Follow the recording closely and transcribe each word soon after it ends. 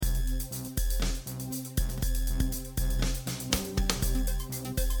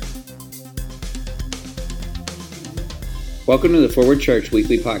Welcome to the Forward Church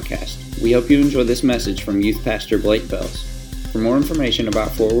Weekly Podcast. We hope you enjoy this message from Youth Pastor Blake Bells. For more information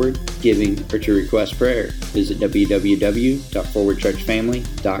about Forward, giving, or to request prayer, visit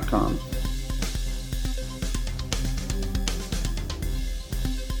www.forwardchurchfamily.com.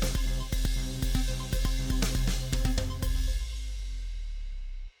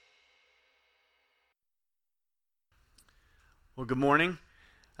 Well, good morning.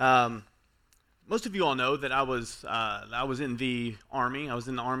 Most of you all know that I was in the Army. I was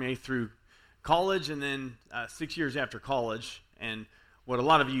in the Army through college and then 6 years after college. And what a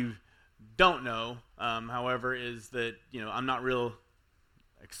lot of you don't know, however, is that I'm not real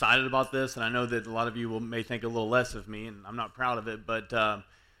excited about this, and I know that a lot of you may think a little less of me, and I'm not proud of it. But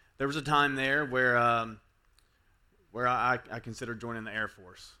there was a time there where I considered joining the Air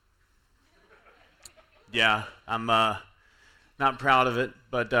Force. Yeah, I'm not proud of it,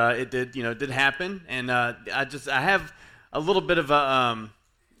 but it did happen, and I have a little bit of a,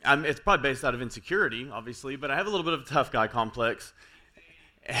 it's probably based out of insecurity, obviously, but I have a little bit of a tough guy complex,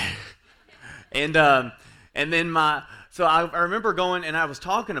 and then so I remember going, and I was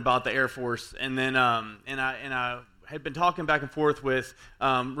talking about the Air Force, and then and I had been talking back and forth with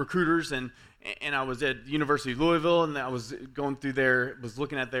recruiters, and I was at the University of Louisville, and I was going through was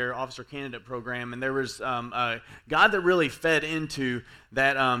looking at their officer candidate program, and there was a guy that really fed into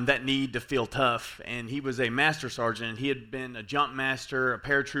that need to feel tough, and he was a master sergeant. He had been a jump master, a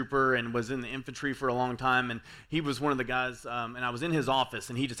paratrooper, and was in the infantry for a long time, and he was one of the guys, and I was in his office,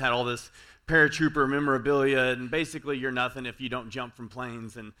 and he just had all this paratrooper memorabilia, and basically you're nothing if you don't jump from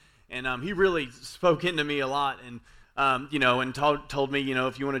planes, and he really spoke into me a lot, and and told me,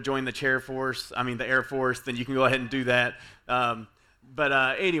 if you want to join the Air Force, then you can go ahead and do that.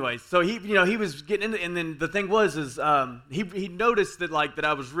 But anyway, so he was getting into, and then the thing was, he noticed that that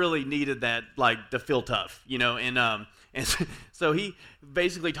I was really needed that, to feel tough, and so he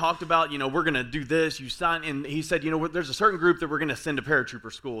basically talked about, we're going to do this, you sign, and he said, there's a certain group that we're going to send to paratrooper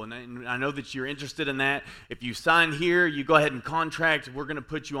school, and I know that you're interested in that. If you sign here, you go ahead and contract, we're going to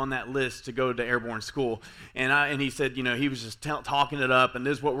put you on that list to go to airborne school. And he said, he was just talking it up, and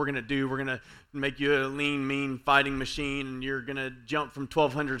this is what we're going to do. We're going to make you a lean, mean fighting machine, and you're going to jump from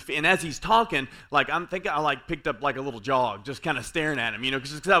 1,200 feet. And as he's talking, I think I picked up a little jog, just kind of staring at him,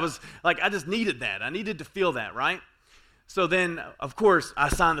 because I was I just needed that. I needed to feel that, right? So then, of course, I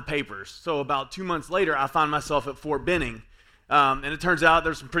signed the papers. So about 2 months later, I found myself at Fort Benning. And it turns out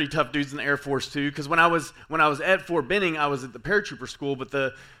there's some pretty tough dudes in the Air Force too, because when I was at Fort Benning, I was at the paratrooper school, but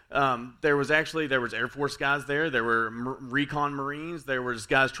there was Air Force guys there, there were recon Marines, there was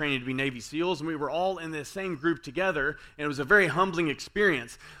guys training to be Navy SEALs, and we were all in this same group together, and it was a very humbling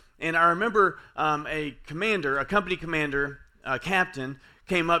experience. And I remember a company commander, captain,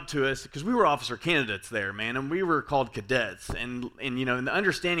 came up to us, because we were officer candidates there, man, and we were called cadets, and the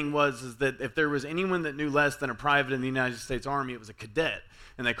understanding was that if there was anyone that knew less than a private in the United States Army, it was a cadet,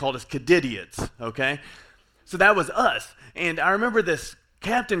 and they called us cadidiots, okay? So that was us, and I remember this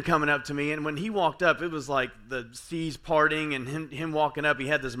captain coming up to me, and when he walked up, it was like the seas parting, and him walking up, he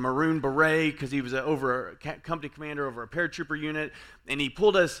had this maroon beret, because he was company commander over a paratrooper unit, and he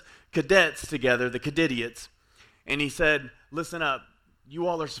pulled us cadets together, the cadidiots, and he said, listen up, you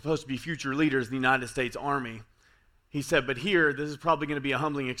all are supposed to be future leaders in the United States Army. He said, but here, this is probably going to be a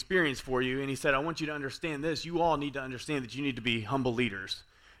humbling experience for you. And he said, I want you to understand this. You all need to understand that you need to be humble leaders.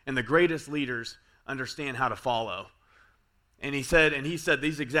 And the greatest leaders understand how to follow. And he said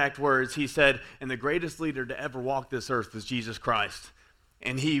these exact words. He said, and the greatest leader to ever walk this earth was Jesus Christ.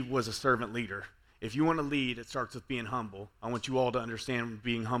 And he was a servant leader. If you want to lead, it starts with being humble. I want you all to understand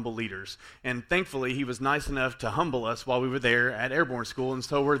being humble leaders. And thankfully, he was nice enough to humble us while we were there at airborne school, and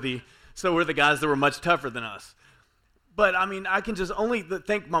so were the guys that were much tougher than us. But, I can just only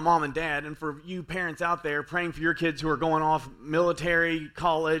thank my mom and dad, and for you parents out there praying for your kids who are going off military,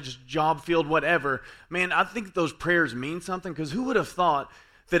 college, job field, whatever. Man, I think those prayers mean something, because who would have thought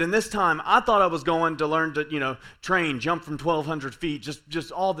that in this time, I thought I was going to learn to, train, jump from 1,200 feet,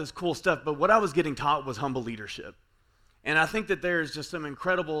 just all this cool stuff. But what I was getting taught was humble leadership. And I think that there's just some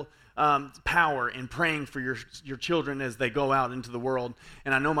incredible power in praying for your children as they go out into the world.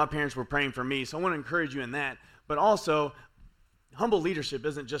 And I know my parents were praying for me, so I want to encourage you in that. But also, humble leadership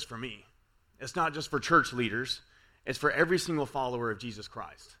isn't just for me. It's not just for church leaders. It's for every single follower of Jesus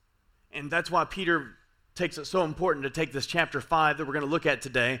Christ. And that's why Peter takes it so important to take this chapter 5 that we're going to look at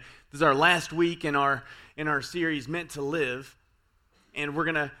today. This is our last week in our series, Meant to Live. And we're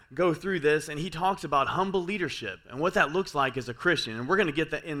going to go through this, and he talks about humble leadership and what that looks like as a Christian. And we're going to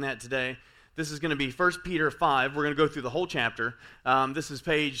get in that today. This is going to be 1 Peter 5. We're going to go through the whole chapter. This is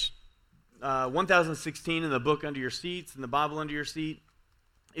page 1016 in the book under your seats, in the Bible under your seat.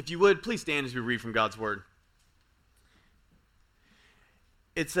 If you would, please stand as we read from God's Word.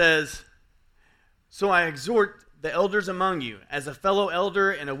 It says, "So I exhort the elders among you, as a fellow elder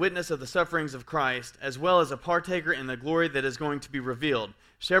and a witness of the sufferings of Christ, as well as a partaker in the glory that is going to be revealed.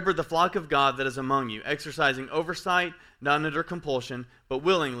 Shepherd the flock of God that is among you, exercising oversight, not under compulsion, but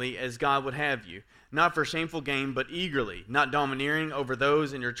willingly, as God would have you, not for shameful gain, but eagerly, not domineering over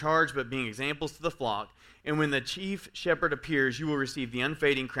those in your charge, but being examples to the flock. And when the chief shepherd appears, you will receive the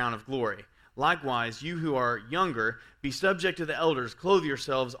unfading crown of glory. Likewise, you who are younger, be subject to the elders. Clothe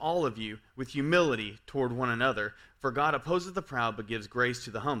yourselves, all of you, with humility toward one another. For God opposes the proud, but gives grace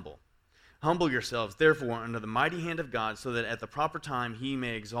to the humble. Humble yourselves, therefore, under the mighty hand of God, so that at the proper time he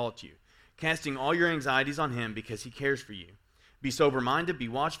may exalt you, casting all your anxieties on him, because he cares for you. Be sober-minded, be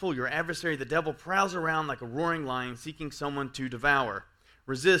watchful. Your adversary, the devil, prowls around like a roaring lion, seeking someone to devour.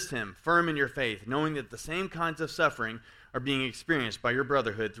 Resist him, firm in your faith, knowing that the same kinds of suffering are being experienced by your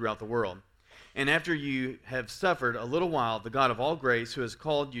brotherhood throughout the world. And after you have suffered a little while, the God of all grace, who has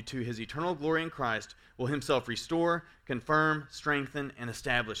called you to his eternal glory in Christ, will himself restore, confirm, strengthen, and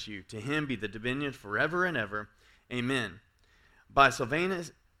establish you. To him be the dominion forever and ever. Amen. By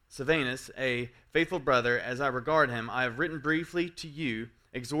Silvanus, a faithful brother, as I regard him, I have written briefly to you,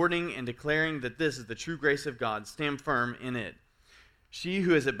 exhorting and declaring that this is the true grace of God. Stand firm in it. She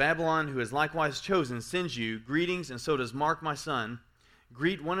who is at Babylon, who is likewise chosen, sends you greetings, and so does Mark, my son.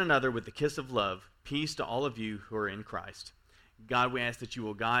 Greet one another with the kiss of love. Peace to all of you who are in Christ. God, we ask that you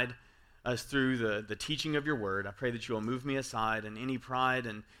will guide us through the teaching of your word. I pray that you will move me aside, and any pride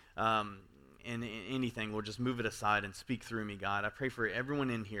and anything, Lord, just move it aside and speak through me, God. I pray for everyone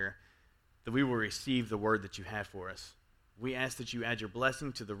in here that we will receive the word that you have for us. We ask that you add your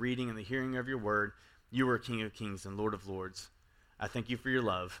blessing to the reading and the hearing of your word. You are King of kings and Lord of lords. I thank you for your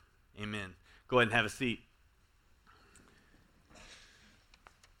love. Amen. Go ahead and have a seat.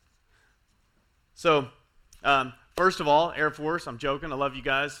 So, first of all, Air Force, I'm joking. I love you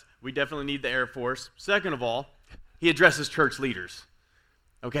guys. We definitely need the Air Force. Second of all, he addresses church leaders.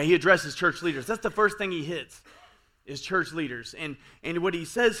 Okay, he addresses church leaders. That's the first thing he hits, is church leaders. And what he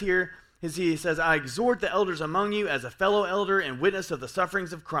says here is he says, I exhort the elders among you as a fellow elder and witness of the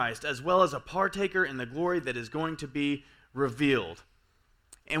sufferings of Christ, as well as a partaker in the glory that is going to be revealed.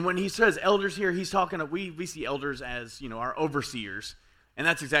 And when he says elders here, he's talking, we see elders as, our overseers. And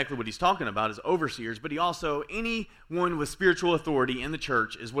that's exactly what he's talking about, is overseers. But he also, anyone with spiritual authority in the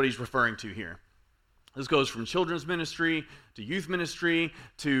church is what he's referring to here. This goes from children's ministry to youth ministry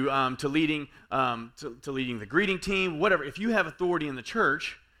to leading the greeting team, whatever. If you have authority in the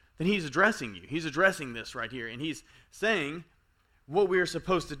church, then he's addressing you. He's addressing this right here. And he's saying what we are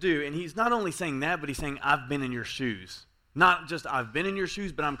supposed to do. And he's not only saying that, but he's saying, I've been in your shoes. Not just I've been in your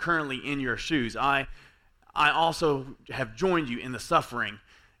shoes, but I'm currently in your shoes. I also have joined you in the suffering,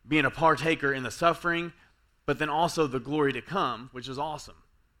 being a partaker in the suffering, but then also the glory to come, which is awesome.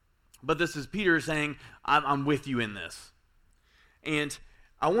 But this is Peter saying, I'm with you in this. And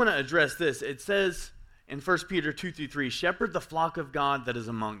I want to address this. It says in 1 Peter 2-3, shepherd the flock of God that is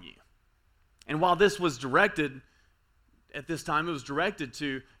among you. And while this was directed, at this time, it was directed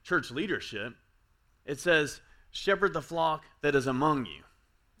to church leadership, it says, shepherd the flock that is among you.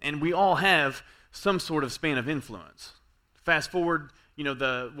 And we all have some sort of span of influence. Fast forward,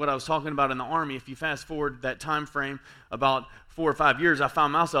 what I was talking about in the Army, if you fast forward that time frame about 4 or 5 years,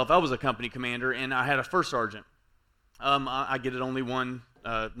 I was a company commander, and I had a first sergeant. I get it, only one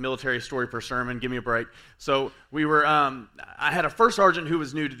military story per sermon, give me a break. So I had a first sergeant who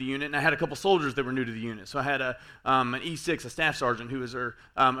was new to the unit, and I had a couple soldiers that were new to the unit. So I had an E6, a staff sergeant who was,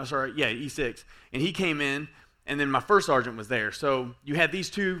 E6, and he came in, and then my first sergeant was there. So you had these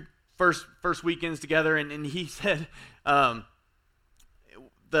two first weekends together, and he said, the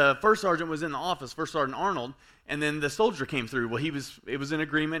first sergeant was in the office, First Sergeant Arnold, and then the soldier came through. Well, it was in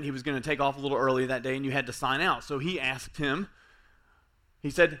agreement. He was going to take off a little early that day, and you had to sign out. So he asked him, he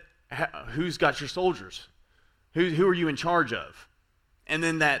said, who's got your soldiers? Who are you in charge of? And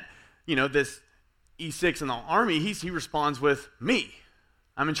then this E6 in the Army, he responds with, me.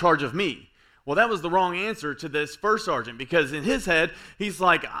 I'm in charge of me. Well, that was the wrong answer to this first sergeant, because in his head, he's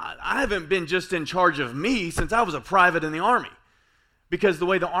like, I haven't been just in charge of me since I was a private in the Army. Because the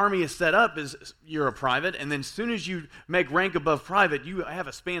way the Army is set up is you're a private, and then as soon as you make rank above private, you have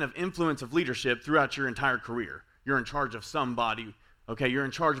a span of influence of leadership throughout your entire career. You're in charge of somebody, okay? You're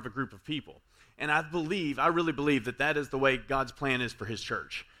in charge of a group of people. And I really believe that is the way God's plan is for his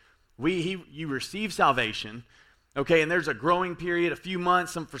church. You receive salvation, okay, and there's a growing period, a few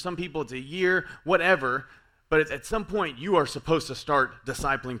months, for some people it's a year, whatever, But at some point, you are supposed to start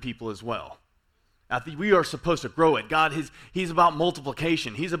discipling people as well. I think we are supposed to grow it. God, he's about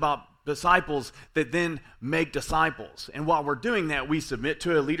multiplication. He's about disciples that then make disciples. And while we're doing that, we submit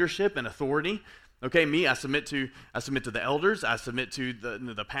to a leadership and authority. Okay, me, I submit to the elders, I submit to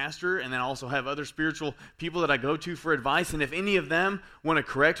the pastor, and then I also have other spiritual people that I go to for advice. And if any of them want to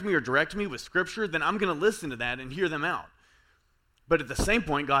correct me or direct me with Scripture, then I'm going to listen to that and hear them out. But at the same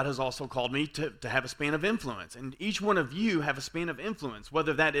point, God has also called me to have a span of influence. And each one of you have a span of influence,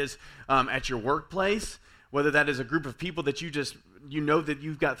 whether that is at your workplace, whether that is a group of people that you know that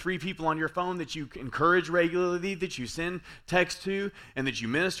you've got 3 people on your phone that you encourage regularly, that you send text to, and that you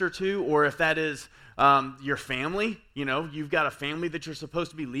minister to, or if that is your family, you've got a family that you're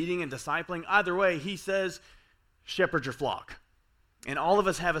supposed to be leading and discipling. Either way, he says, shepherd your flock. And all of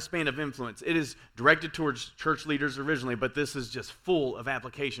us have a span of influence. It is directed towards church leaders originally, but this is just full of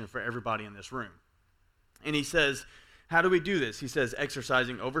application for everybody in this room. And he says, how do we do this? He says,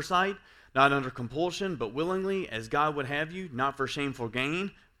 exercising oversight, not under compulsion, but willingly, as God would have you, not for shameful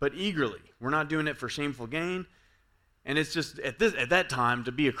gain, but eagerly. We're not doing it for shameful gain. And it's just, at that time,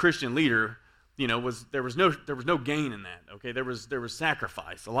 to be a Christian leader, there was no gain in that. Okay, there was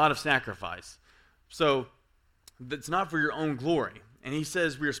sacrifice, a lot of sacrifice. So it's not for your own glory. And he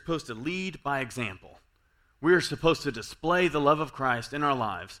says we are supposed to lead by example. We are supposed to display the love of Christ in our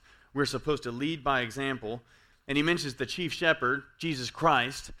lives. We're supposed to lead by example. And he mentions the chief shepherd, Jesus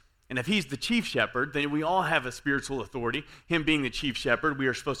Christ. And if he's the chief shepherd, then we all have a spiritual authority. Him being the chief shepherd, we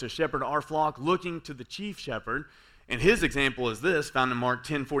are supposed to shepherd our flock looking to the chief shepherd. And his example is this, found in Mark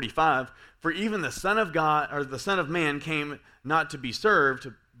 10:45. For even the Son of God, or the Son of Man, came not to be served,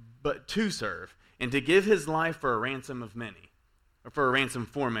 but to serve, and to give his life for a ransom of many. Or for a ransom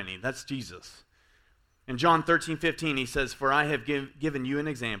for many. That's Jesus. In John 13:15, he says, for I have given you an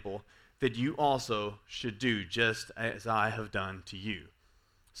example that you also should do just as I have done to you.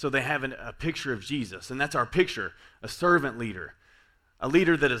 So they have a picture of Jesus, and that's our picture, a servant leader, a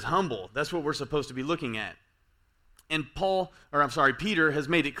leader that is humble. That's what we're supposed to be looking at. And Peter has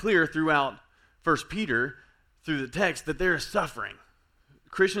made it clear throughout 1 Peter, through the text, that there is suffering.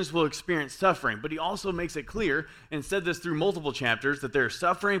 Christians will experience suffering, but he also makes it clear, and said this through multiple chapters, that there is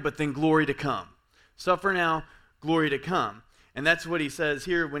suffering, but then glory to come. Suffer now, glory to come. And that's what he says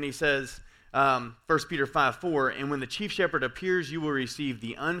here when he says, 1 Peter 5:4, and when the chief shepherd appears, you will receive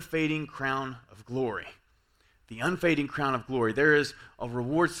the unfading crown of glory. The unfading crown of glory. There is a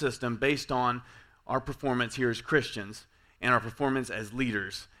reward system based on our performance here as Christians and our performance as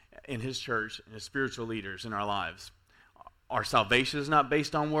leaders in his church and as spiritual leaders in our lives. Our salvation is not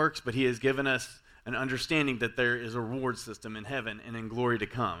based on works, but he has given us an understanding that there is a reward system in heaven and in glory to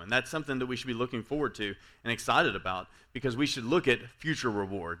come. And that's something that we should be looking forward to and excited about, because we should look at future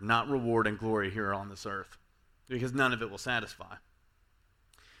reward, not reward and glory here on this earth, because none of it will satisfy.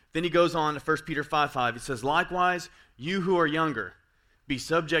 Then he goes on to 1 Peter 5:5. He says, likewise, you who are younger, be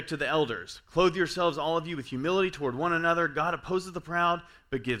subject to the elders. Clothe yourselves, all of you, with humility toward one another. God opposes the proud,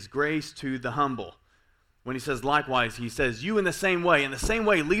 but gives grace to the humble. When he says likewise, he says you in the same way. In the same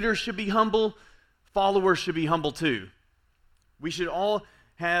way, leaders should be humble, followers should be humble too. We should all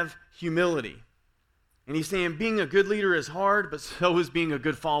have humility. And he's saying being a good leader is hard, but so is being a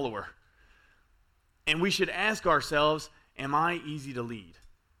good follower. And we should ask ourselves, am I easy to lead?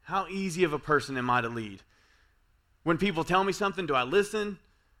 How easy of a person am I to lead? When people tell me something, do I listen?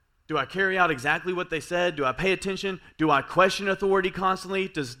 Do I carry out exactly what they said? Do I pay attention? Do I question authority constantly?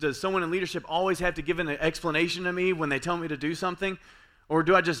 Does someone in leadership always have to give an explanation to me when they tell me to do something? Or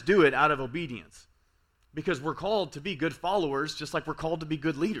do I just do it out of obedience? Because we're called to be good followers, just like we're called to be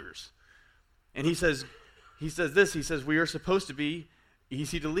good leaders. And he says we are supposed to be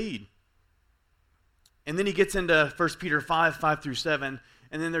easy to lead. And then he gets into 1 Peter 5:5-7,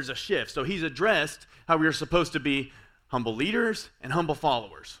 and then there's a shift. So he's addressed how we are supposed to be humble leaders and humble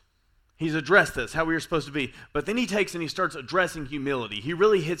followers. He's addressed this, how we are supposed to be. But then he takes and he starts addressing humility. He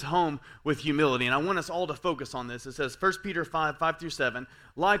really hits home with humility. And I want us all to focus on this. It says, 1 Peter 5:5-7,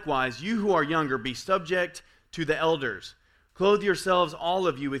 likewise, you who are younger, be subject to the elders. Clothe yourselves, all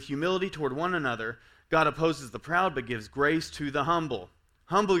of you, with humility toward one another. God opposes the proud, but gives grace to the humble.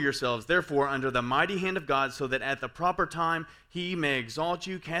 Humble yourselves, therefore, under the mighty hand of God, so that at the proper time he may exalt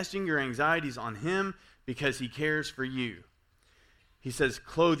you, casting your anxieties on him, because he cares for you. He says,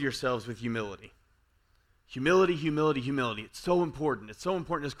 clothe yourselves with humility. Humility, humility, humility. It's so important. It's so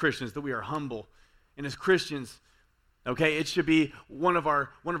important as Christians that we are humble. And as Christians, okay, it should be one of our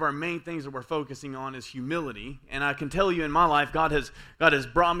main things that we're focusing on is humility. And I can tell you in my life, God has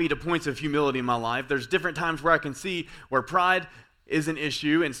brought me to points of humility in my life. There's different times where I can see where pride is an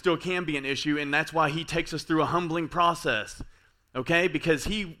issue and still can be an issue, and that's why he takes us through a humbling process, okay? Because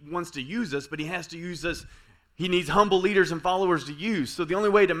he wants to use us, but he has to use us. He needs humble leaders and followers to use. So the only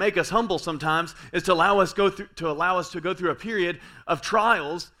way to make us humble sometimes is to allow us to go through a period of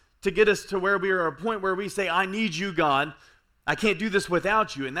trials to get us to where we are at a point where we say, I need you, God. I can't do this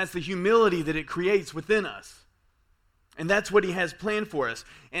without you. And that's the humility that it creates within us. And that's what he has planned for us.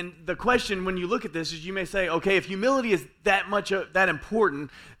 And the question when you look at this is you may say, okay, if humility is that important,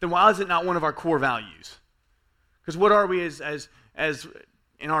 then why is it not one of our core values? Because what are we as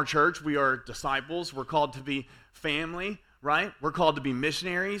in our church? We are disciples. We're called to be family, right? We're called to be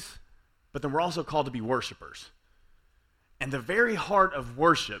missionaries, but then we're also called to be worshipers. And the very heart of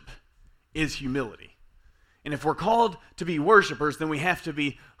worship is humility. And if we're called to be worshipers, then we have to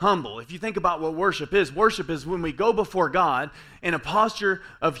be humble. If you think about what worship is when we go before God in a posture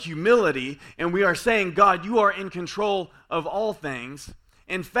of humility, and we are saying, God, you are in control of all things.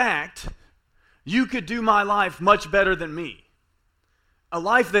 In fact, you could do my life much better than me. A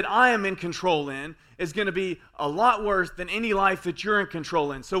life that I am in control in is going to be a lot worse than any life that you're in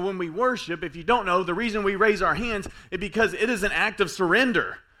control in. So when we worship, if you don't know, the reason we raise our hands is because it is an act of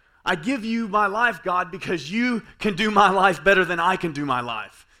surrender. I give you my life, God, because you can do my life better than I can do my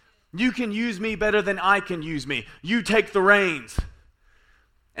life. You can use me better than I can use me. You take the reins.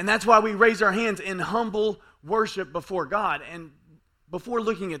 And that's why we raise our hands in humble worship before God. And before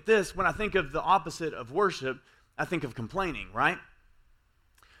looking at this, when I think of the opposite of worship, I think of complaining, right?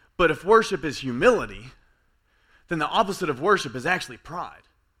 But if worship is humility, then the opposite of worship is actually pride.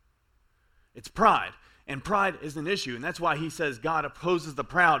 It's pride. And pride is an issue. And that's why he says God opposes the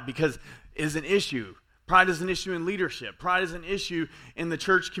proud, because it is an issue. Pride is an issue in leadership. Pride is an issue in the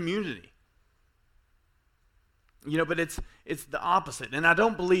church community. But it's the opposite. And I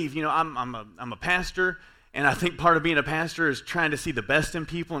don't believe, I'm a pastor, and I think part of being a pastor is trying to see the best in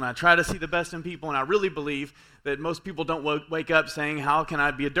people, and I try to see the best in people, and I really believe that most people don't wake up saying, how can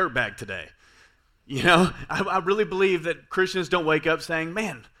I be a dirtbag today? I really believe that Christians don't wake up saying,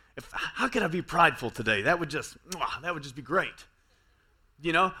 man, how could I be prideful today? That would just be great.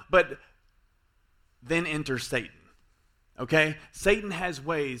 But then enter Satan. Okay? Satan has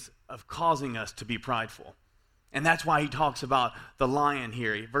ways of causing us to be prideful. And that's why he talks about the lion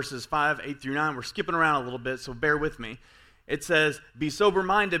here. Verses 5, 8 through 9. We're skipping around a little bit, so bear with me. It says, be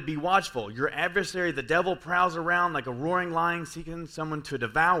sober-minded, be watchful. Your adversary, the devil, prowls around like a roaring lion seeking someone to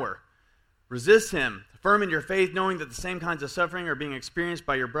devour. Resist him, firm in your faith, knowing that the same kinds of suffering are being experienced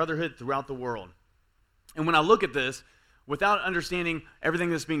by your brotherhood throughout the world. And when I look at this, without understanding everything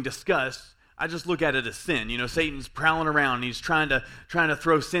that's being discussed, I just look at it as sin. Satan's prowling around, and he's trying to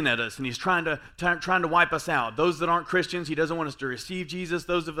throw sin at us, and he's trying to wipe us out. Those that aren't Christians, he doesn't want us to receive Jesus.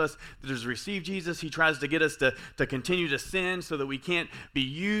 Those of us that have received Jesus, he tries to get us to continue to sin so that we can't be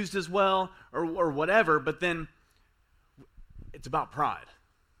used as well or whatever. But then it's about pride.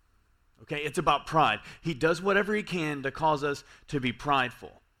 Okay, it's about pride. He does whatever he can to cause us to be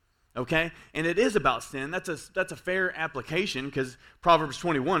prideful. Okay, and it is about sin. That's a fair application, because Proverbs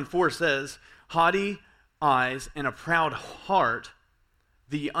 21:4 says, haughty eyes and a proud heart,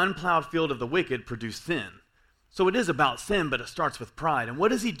 the unplowed field of the wicked produce sin. So it is about sin, but it starts with pride. And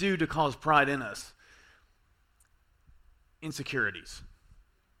what does he do to cause pride in us? Insecurities.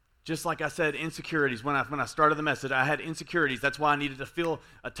 Just like I said, insecurities. When I started the message, I had insecurities. That's why I needed to feel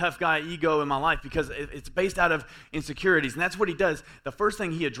a tough guy ego in my life, because it's based out of insecurities. And that's what he does. The first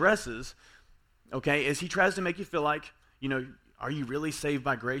thing he addresses, okay, is he tries to make you feel like, are you really saved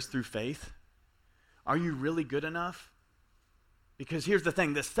by grace through faith? Are you really good enough? Because here's the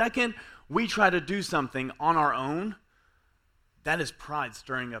thing. The second we try to do something on our own, that is pride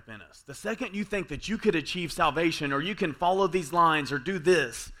stirring up in us. The second you think that you could achieve salvation, or you can follow these lines or do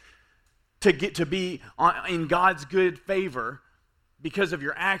this, to get to be in God's good favor because of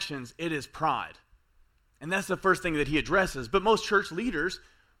your actions, it is pride. And that's the first thing that he addresses. But most church leaders,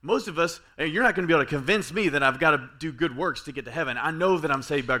 most of us, you're not going to be able to convince me that I've got to do good works to get to heaven. I know that I'm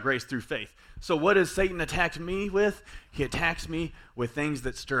saved by grace through faith. So what does Satan attack me with? He attacks me with things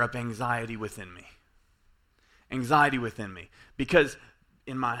that stir up anxiety within me. Anxiety within me. Because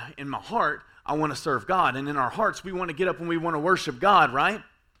in my heart, I want to serve God. And in our hearts, we want to get up and we want to worship God, right?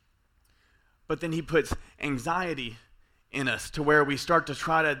 But then he puts anxiety in us to where we start to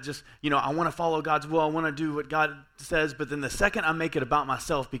try to just, I want to follow God's will. I want to do what God says. But then the second I make it about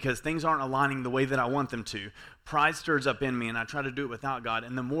myself because things aren't aligning the way that I want them to, pride stirs up in me and I try to do it without God.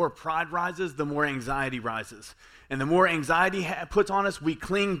 And the more pride rises, the more anxiety rises. And the more anxiety puts on us, we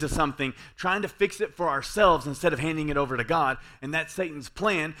cling to something, trying to fix it for ourselves instead of handing it over to God. And that's Satan's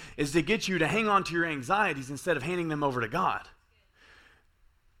plan, is to get you to hang on to your anxieties instead of handing them over to God.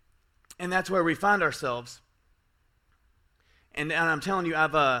 And that's where we find ourselves. And I'm telling you,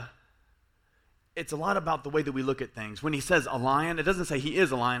 it's a lot about the way that we look at things. When he says a lion, it doesn't say he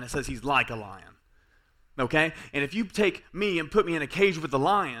is a lion, it says he's like a lion. Okay? And if you take me and put me in a cage with a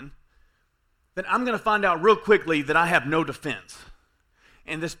lion, then I'm going to find out real quickly that I have no defense.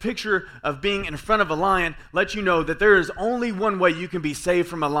 And this picture of being in front of a lion lets you know that there is only one way you can be saved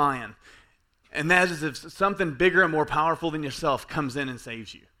from a lion. And that is if something bigger and more powerful than yourself comes in and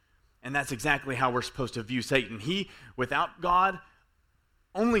saves you. And that's exactly how we're supposed to view Satan. He, without God,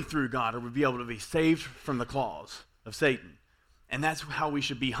 only through God, would be able to be saved from the claws of Satan. And that's how we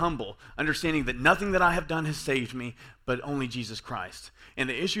should be humble, understanding that nothing that I have done has saved me, but only Jesus Christ. And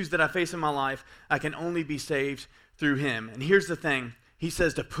the issues that I face in my life, I can only be saved through him. And here's the thing. He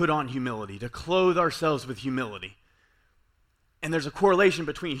says to put on humility, to clothe ourselves with humility. And there's a correlation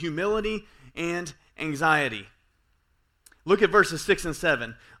between humility and anxiety. Look at verses 6 and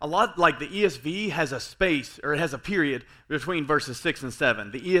 7. A lot like the ESV has a space, or it has a period between verses 6 and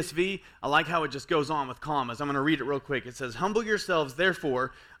 7. The ESV, I like how it just goes on with commas. I'm going to read it real quick. It says, "Humble yourselves,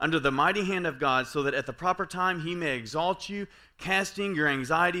 therefore, under the mighty hand of God, so that at the proper time he may exalt you, casting your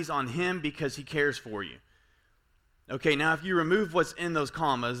anxieties on him because he cares for you." Okay, now if you remove what's in those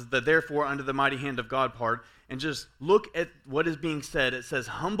commas, the therefore under the mighty hand of God part, and just look at what is being said, it says,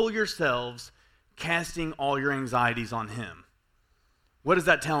 humble yourselves, casting all your anxieties on him. What is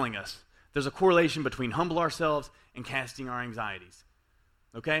that telling us? There's a correlation between humble ourselves and casting our anxieties.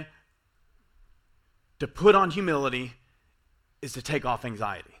 Okay? To put on humility is to take off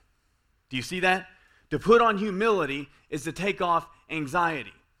anxiety. Do you see that? To put on humility is to take off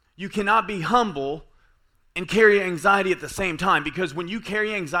anxiety. You cannot be humble and carry anxiety at the same time, because when you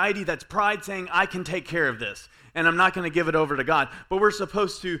carry anxiety, that's pride saying, I can take care of this, and I'm not going to give it over to God. But we're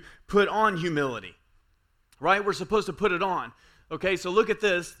supposed to put on humility, right? We're supposed to put it on. Okay, so look at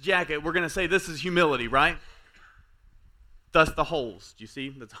this jacket. We're going to say this is humility, right? Thus the holes. Do you see?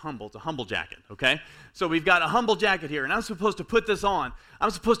 That's humble. It's a humble jacket, okay? So we've got a humble jacket here, and I'm supposed to put this on.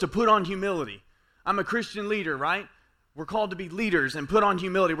 I'm supposed to put on humility. I'm a Christian leader, right? We're called to be leaders and put on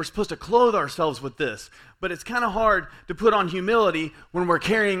humility. We're supposed to clothe ourselves with this. But it's kind of hard to put on humility when we're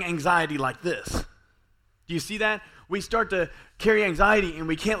carrying anxiety like this. Do you see that? We start to carry anxiety and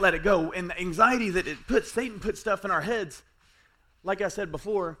we can't let it go. And the anxiety that Satan puts stuff in our heads, like I said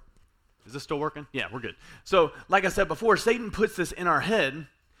before, is this still working? Yeah, we're good. So, like I said before, Satan puts this in our head.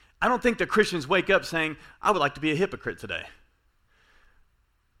 I don't think that Christians wake up saying, I would like to be a hypocrite today.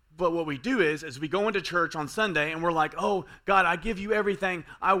 But what we do is we go into church on Sunday and we're like, oh, God, I give you everything.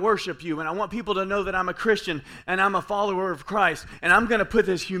 I worship you, and I want people to know that I'm a Christian and I'm a follower of Christ, and I'm going to put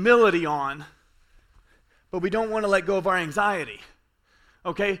this humility on. But we don't want to let go of our anxiety.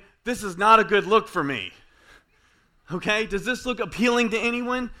 Okay? This is not a good look for me. Okay? Does this look appealing to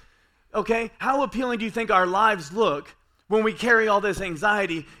anyone? Okay? How appealing do you think our lives look when we carry all this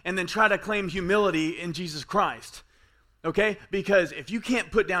anxiety and then try to claim humility in Jesus Christ? Okay? Because if you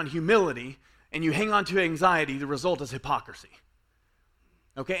can't put down humility and you hang on to anxiety, the result is hypocrisy.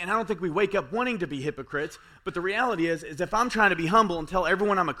 Okay? And I don't think we wake up wanting to be hypocrites, but the reality is if I'm trying to be humble and tell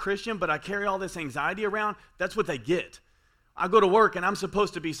everyone I'm a Christian, but I carry all this anxiety around, that's what they get. I go to work and I'm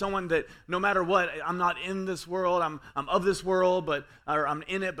supposed to be someone that no matter what, I'm not in this world, I'm of this world, or I'm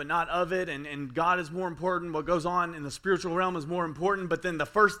in it but not of it, and God is more important. What goes on in the spiritual realm is more important. But then the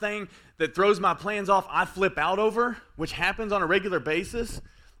first thing that throws my plans off, I flip out over, which happens on a regular basis.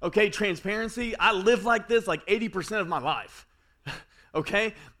 Okay, transparency, I live like this like 80% of my life.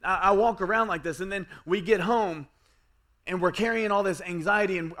 Okay, I walk around like this, and then we get home and we're carrying all this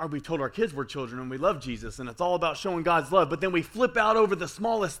anxiety, and we told our kids we're children and we love Jesus and it's all about showing God's love, but then we flip out over the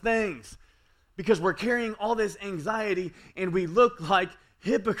smallest things because we're carrying all this anxiety and we look like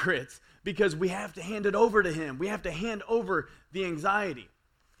hypocrites because we have to hand it over to him. We have to hand over the anxiety.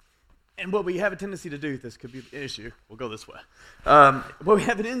 And what we have a tendency to do, this could be an issue, we'll go this way. What we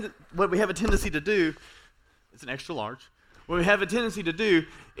have a tendency to do, it's an extra large. What we have a tendency to do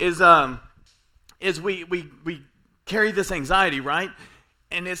is we carry this anxiety, right?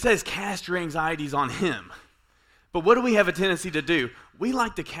 And it says cast your anxieties on him. But what do we have a tendency to do? We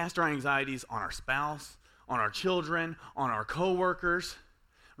like to cast our anxieties on our spouse, on our children, on our coworkers,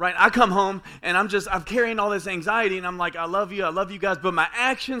 right? I come home and I'm carrying all this anxiety and I'm like, I love you guys, but my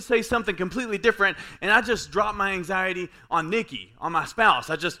actions say something completely different, and I just drop my anxiety on Nikki, on my spouse.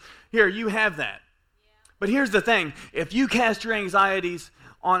 Here, you have that. Yeah. But here's the thing, if you cast your anxieties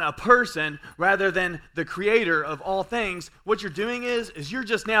on a person rather than the creator of all things, what you're doing is you're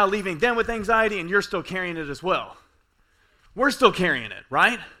just now leaving them with anxiety and you're still carrying it as well. We're still carrying it,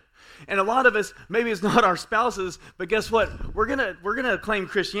 right? And a lot of us, maybe it's not our spouses, but guess what? We're gonna claim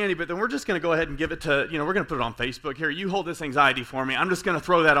Christianity, but then we're just gonna go ahead and give it to, we're gonna put it on Facebook. Here, you hold this anxiety for me. I'm just gonna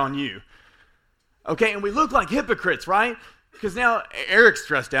throw that on you. Okay, and we look like hypocrites, right? Because now Eric's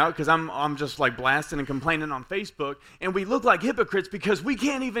stressed out because I'm just like blasting and complaining on Facebook, and we look like hypocrites because we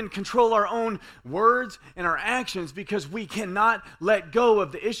can't even control our own words and our actions because we cannot let go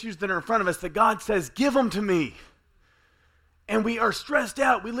of the issues that are in front of us that God says, give them to me. And we are stressed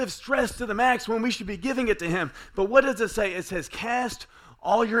out. We live stressed to the max when we should be giving it to him. But what does it say? It says, cast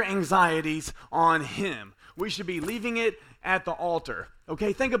all your anxieties on him. We should be leaving it at the altar.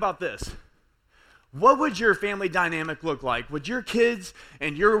 Okay, think about this. What would your family dynamic look like? Would your kids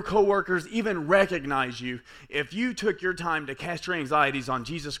and your coworkers even recognize you if you took your time to cast your anxieties on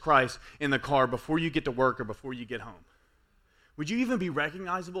Jesus Christ in the car before you get to work or before you get home? Would you even be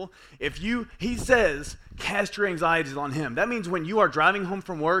recognizable? He says, cast your anxieties on him. That means when you are driving home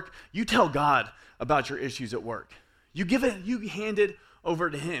from work, you tell God about your issues at work. You hand it over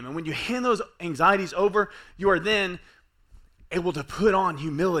to him. And when you hand those anxieties over, you are then able to put on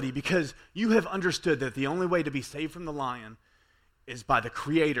humility because you have understood that the only way to be saved from the lion is by the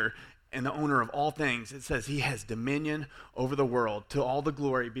creator and the owner of all things. It says he has dominion over the world. To all the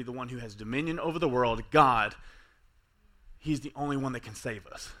glory be the one who has dominion over the world, God. He's the only one that can save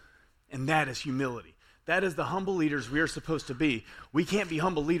us. And that is humility. That is the humble leaders we are supposed to be. We can't be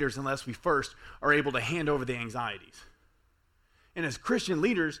humble leaders unless we first are able to hand over the anxieties. And as Christian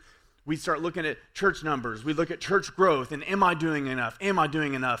leaders, we start looking at church numbers. We look at church growth and am I doing enough? Am I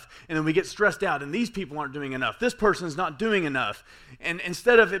doing enough? And then we get stressed out and these people aren't doing enough. This person's not doing enough. And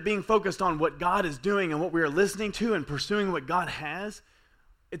instead of it being focused on what God is doing and what we are listening to and pursuing what God has,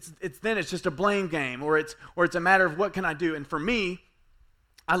 it's just a blame game or it's a matter of what can I do? And for me,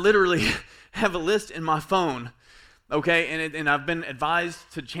 I literally have a list in my phone, okay? And I've been advised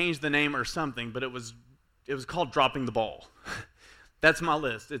to change the name or something, but it was called Dropping the Ball. That's my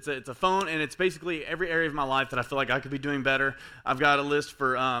list. It's a phone, and it's basically every area of my life that I feel like I could be doing better. I've got a list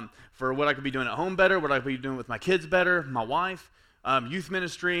for what I could be doing at home better, what I could be doing with my kids better, my wife, youth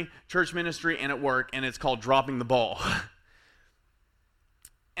ministry, church ministry, and at work, and it's called Dropping the Ball.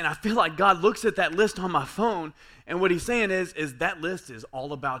 And I feel like God looks at that list on my phone, and what he's saying is that list is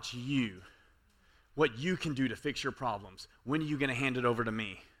all about you, what you can do to fix your problems. When are you going to hand it over to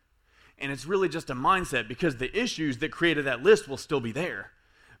me? And it's really just a mindset because the issues that created that list will still be there.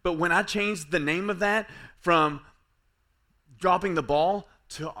 But when I changed the name of that from dropping the ball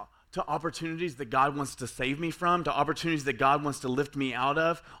to opportunities that God wants to save me from, to opportunities that God wants to lift me out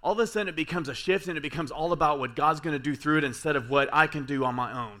of, all of a sudden it becomes a shift and it becomes all about what God's going to do through it instead of what I can do on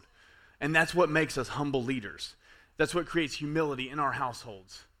my own. And that's what makes us humble leaders. That's what creates humility in our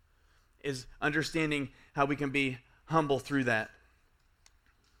households, is understanding how we can be humble through that.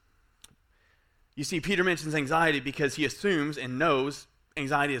 You see, Peter mentions anxiety because he assumes and knows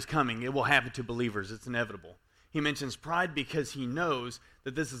anxiety is coming. It will happen to believers. It's inevitable. He mentions pride because he knows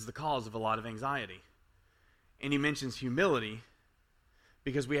that this is the cause of a lot of anxiety. And he mentions humility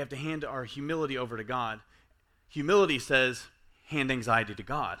because we have to hand our humility over to God. Humility says, hand anxiety to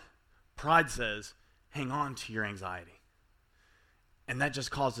God. Pride says, hang on to your anxiety. And that just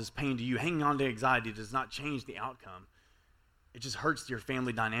causes pain to you. Hanging on to anxiety does not change the outcome. It just hurts your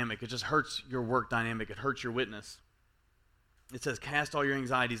family dynamic. It just hurts your work dynamic. It hurts your witness. It says, cast all your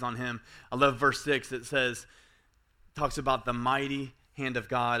anxieties on him. I love verse 6. It says, talks about the mighty hand of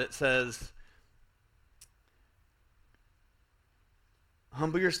God. It says,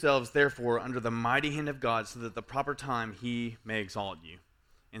 humble yourselves, therefore, under the mighty hand of God, so that at the proper time he may exalt you.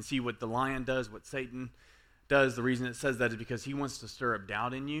 And see what the lion does, what Satan does. The reason it says that is because he wants to stir up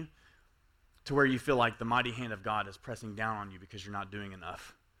doubt in you, to where you feel like the mighty hand of God is pressing down on you because you're not doing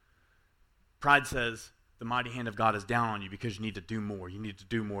enough. Pride says the mighty hand of God is down on you because you need to do more. You need to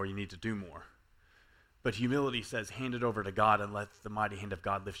do more. You need to do more. But humility says hand it over to God and let the mighty hand of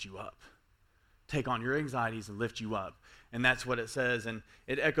God lift you up. Take on your anxieties and lift you up. And that's what it says. And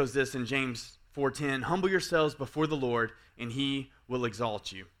it echoes this in James 4:10. Humble yourselves before the Lord and he will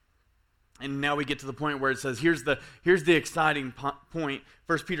exalt you. And now we get to the point where it says, here's the exciting point.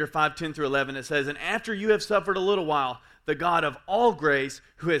 1 Peter 5:10 through 11, it says, and after you have suffered a little while, the God of all grace,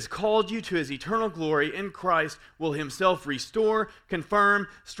 who has called you to his eternal glory in Christ, will himself restore, confirm,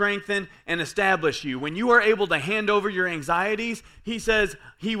 strengthen, and establish you. When you are able to hand over your anxieties, he says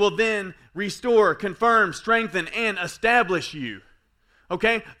he will then restore, confirm, strengthen, and establish you.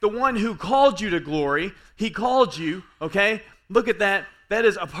 Okay? The one who called you to glory, he called you, okay? Look at that. That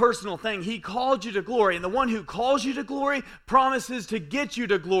is a personal thing. He called you to glory, and the one who calls you to glory promises to get you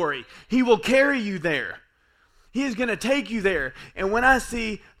to glory. He will carry you there. He is going to take you there. And when I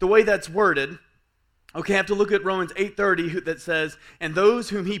see the way that's worded, okay, I have to look at Romans 8:30 that says, and those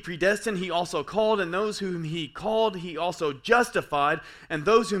whom he predestined, he also called, and those whom he called, he also justified, and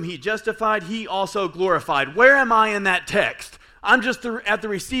those whom he justified, he also glorified. Where am I in that text? I'm just at the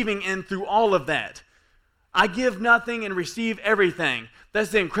receiving end through all of that. I give nothing and receive everything.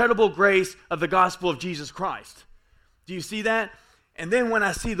 That's the incredible grace of the gospel of Jesus Christ. Do you see that? And then when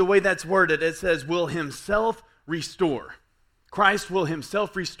I see the way that's worded, it says, will himself restore. Christ will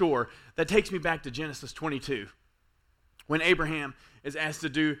himself restore. That takes me back to Genesis 22. When Abraham is asked to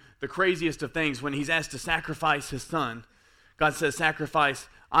do the craziest of things, when he's asked to sacrifice his son, God says, sacrifice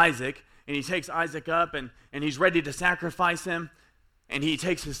Isaac. And he takes Isaac up and he's ready to sacrifice him. And he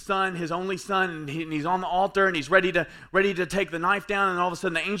takes his son, his only son, and he's on the altar and he's ready to take the knife down. And all of a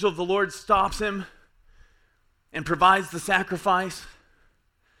sudden the angel of the Lord stops him and provides the sacrifice.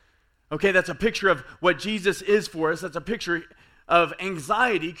 Okay, that's a picture of what Jesus is for us. That's a picture of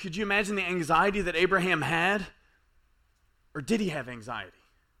anxiety. Could you imagine the anxiety that Abraham had? Or did he have anxiety?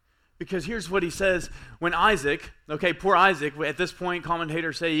 Because here's what he says when Isaac, okay, poor Isaac, at this point,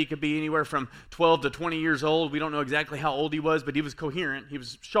 commentators say he could be anywhere from 12 to 20 years old. We don't know exactly how old he was, but he was coherent. He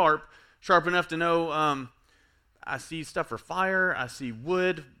was sharp enough to know, I see stuff for fire, I see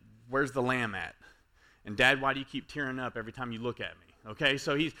wood, where's the lamb at? And Dad, why do you keep tearing up every time you look at me? Okay,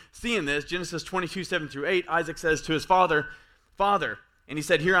 so he's seeing this. Genesis 22, 7 through 8, Isaac says to his father, Father, and he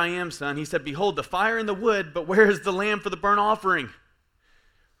said, here I am, son. He said, behold, the fire and the wood, but where is the lamb for the burnt offering?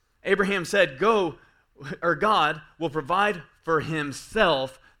 Abraham said, God will provide for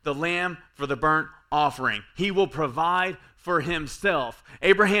himself the lamb for the burnt offering. He will provide for himself.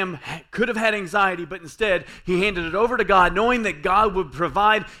 Abraham could have had anxiety, but instead he handed it over to God, knowing that God would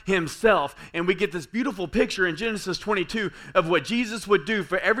provide himself. And we get this beautiful picture in Genesis 22 of what Jesus would do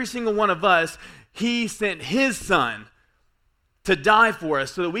for every single one of us. He sent his son to die for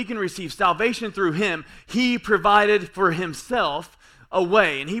us so that we can receive salvation through him. He provided for himself a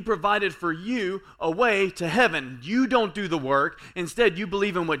way, and he provided for you a way to heaven. You don't do the work. Instead, you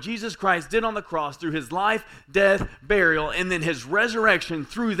believe in what Jesus Christ did on the cross through his life, death, burial, and then his resurrection.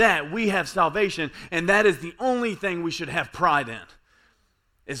 Through that, we have salvation, and that is the only thing we should have pride in,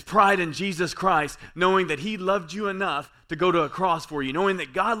 is pride in Jesus Christ, knowing that he loved you enough to go to a cross for you, knowing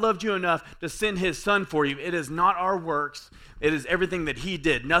that God loved you enough to send his son for you. It is not our works. It is everything that he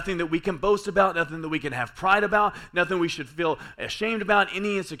did. Nothing that we can boast about, nothing that we can have pride about, nothing we should feel ashamed about,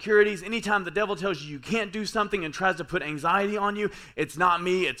 any insecurities. Anytime the devil tells you can't do something and tries to put anxiety on you, it's not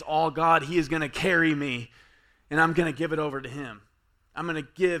me, it's all God. He is going to carry me, and I'm going to give it over to him. I'm going to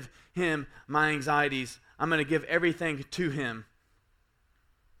give him my anxieties. I'm going to give everything to him.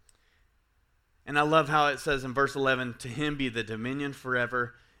 And I love how it says in verse 11, to him be the dominion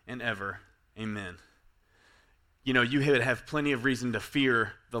forever and ever. Amen. You know, you would have plenty of reason to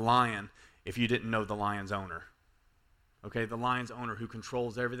fear the lion if you didn't know the lion's owner. Okay, the lion's owner who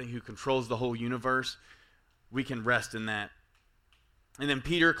controls everything, who controls the whole universe. We can rest in that. And then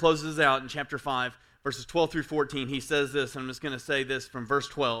Peter closes out in chapter 5, verses 12 through 14. He says this, and I'm just going to say this from verse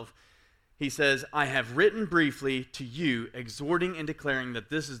 12. He says, I have written briefly to you, exhorting and declaring that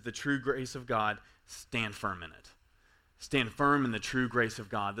this is the true grace of God. Stand firm in it. Stand firm in the true grace of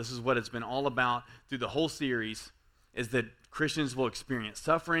God. This is what it's been all about through the whole series, is that Christians will experience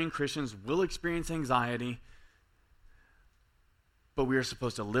suffering, Christians will experience anxiety, but we are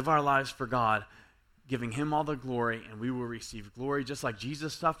supposed to live our lives for God, giving him all the glory, and we will receive glory just like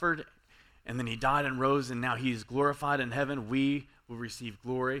Jesus suffered, and then he died and rose, and now he's glorified in heaven. We will receive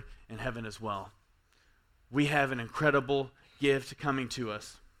glory in heaven as well. We have an incredible gift coming to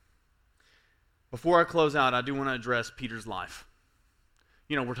us. Before I close out, I do want to address Peter's life.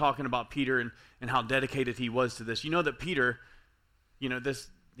 You know, we're talking about Peter and how dedicated he was to this. You know that Peter, he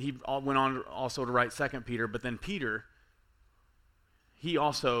went on also to write 2 Peter, but then Peter, he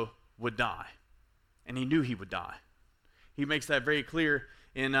also would die. And he knew he would die. He makes that very clear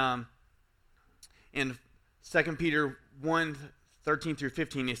in 2 Peter 1, 13 through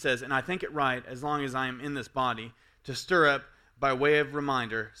 15. He says, and I think it right, as long as I am in this body, to stir up by way of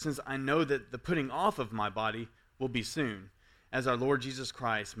reminder, since I know that the putting off of my body will be soon, as our Lord Jesus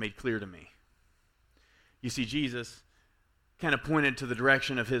Christ made clear to me. You see, Jesus kind of pointed to the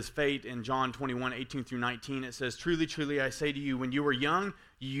direction of his fate in John 21, 18 through 19. It says, truly, truly, I say to you, when you were young,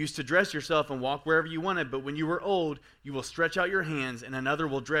 you used to dress yourself and walk wherever you wanted, but when you were old, you will stretch out your hands, and another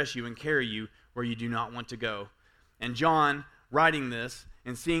will dress you and carry you where you do not want to go. And John, writing this,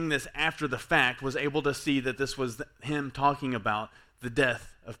 and seeing this after the fact, was able to see that this was him talking about the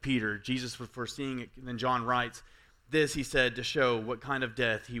death of Peter. Jesus was foreseeing it, and then John writes, This he said to show what kind of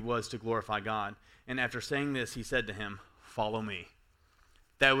death he was to glorify God. And after saying this, he said to him, "Follow me."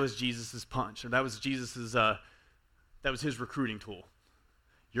 That was Jesus' punch, or that was his recruiting tool.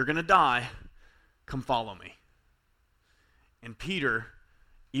 You're going to die, come follow me. And Peter,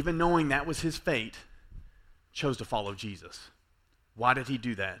 even knowing that was his fate, chose to follow Jesus. Why did he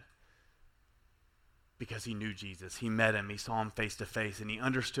do that? Because he knew Jesus. He met him. He saw him face to face, and he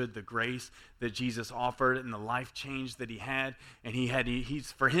understood the grace that Jesus offered and the life change that he had. And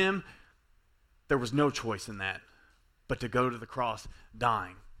for him, there was no choice in that but to go to the cross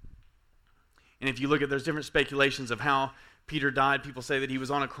dying. And if you look at, there's different speculations of how Peter died. People say that he was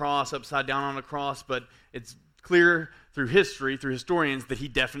on a cross, upside down on a cross, but it's clear through history, through historians, that he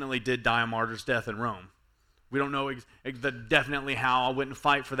definitely did die a martyr's death in Rome. We don't know definitely how. I wouldn't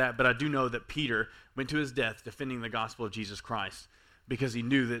fight for that, but I do know that Peter went to his death defending the gospel of Jesus Christ because he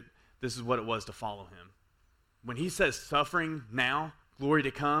knew that this is what it was to follow him. When he says suffering now, glory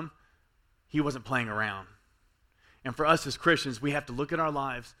to come, he wasn't playing around. And for us as Christians, we have to look at our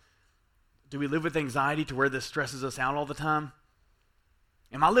lives. Do we live with anxiety to where this stresses us out all the time?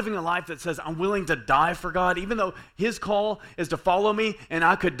 Am I living a life that says I'm willing to die for God, even though his call is to follow me and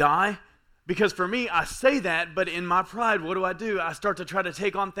I could die? Because for me, I say that, but in my pride, what do? I start to try to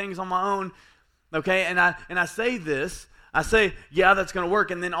take on things on my own, okay? And I say this. I say, yeah, that's going to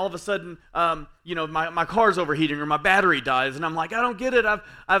work, and then all of a sudden, my car's overheating or my battery dies, and I'm like, I don't get it.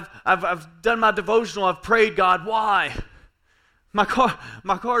 I've done my devotional. I've prayed, God, why? My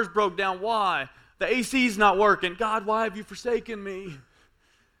car's broke down. Why? The AC's not working. God, why have you forsaken me?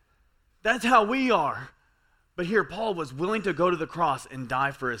 That's how we are. But here, Paul was willing to go to the cross and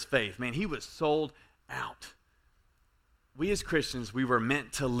die for his faith. Man, he was sold out. We as Christians, we were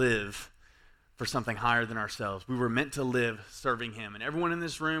meant to live for something higher than ourselves. We were meant to live serving him. And everyone in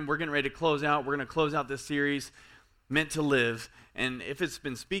this room, we're getting ready to close out. We're going to close out this series, Meant to Live. And if it's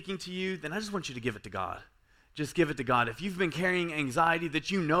been speaking to you, then I just want you to give it to God. Just give it to God. If you've been carrying anxiety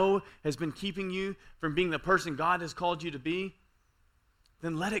that you know has been keeping you from being the person God has called you to be,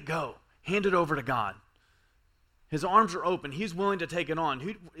 then let it go. Hand it over to God. His arms are open. He's willing to take it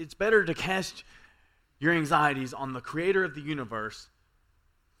on. It's better to cast your anxieties on the creator of the universe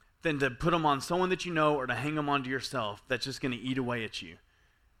than to put them on someone that you know or to hang them onto yourself that's just going to eat away at you.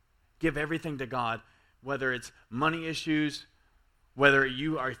 Give everything to God, whether it's money issues,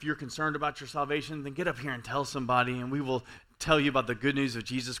 if you're concerned about your salvation, then get up here and tell somebody, and we will tell you about the good news of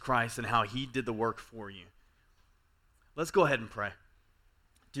Jesus Christ and how he did the work for you. Let's go ahead and pray.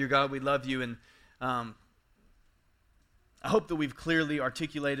 Dear God, we love you, and I hope that we've clearly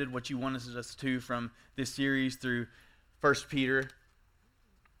articulated what you wanted us to from this series through 1 Peter.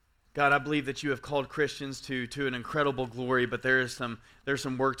 God, I believe that you have called Christians to an incredible glory, but there's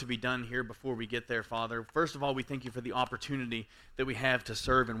some work to be done here before we get there, Father. First of all, we thank you for the opportunity that we have to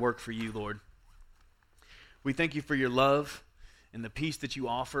serve and work for you, Lord. We thank you for your love and the peace that you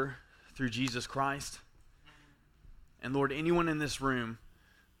offer through Jesus Christ. And Lord, anyone in this room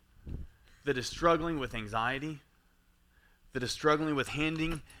that is struggling with anxiety, that is struggling with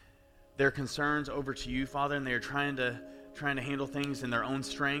handing their concerns over to you, Father, and they are trying to handle things in their own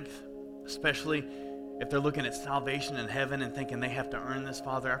strength, especially if they're looking at salvation in heaven and thinking they have to earn this,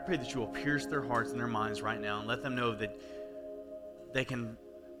 Father, I pray that you will pierce their hearts and their minds right now and let them know that they can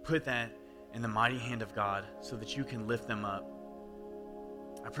put that in the mighty hand of God so that you can lift them up.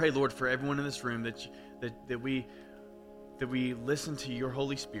 I pray, Lord, for everyone in this room that we listen to your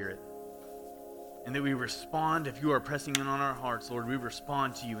Holy Spirit and that we respond. If you are pressing in on our hearts, Lord, we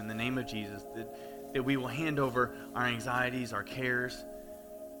respond to you in the name of Jesus, that we will hand over our anxieties, our cares.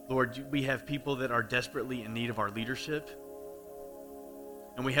 Lord, we have people that are desperately in need of our leadership.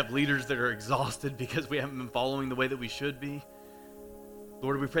 And we have leaders that are exhausted because we haven't been following the way that we should be.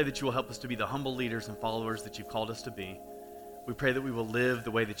 Lord, we pray that you will help us to be the humble leaders and followers that you've called us to be. We pray that we will live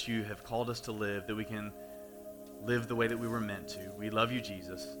the way that you have called us to live, that we can live the way that we were meant to. We love you,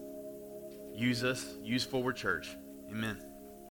 Jesus. Use us. Use Forward Church. Amen.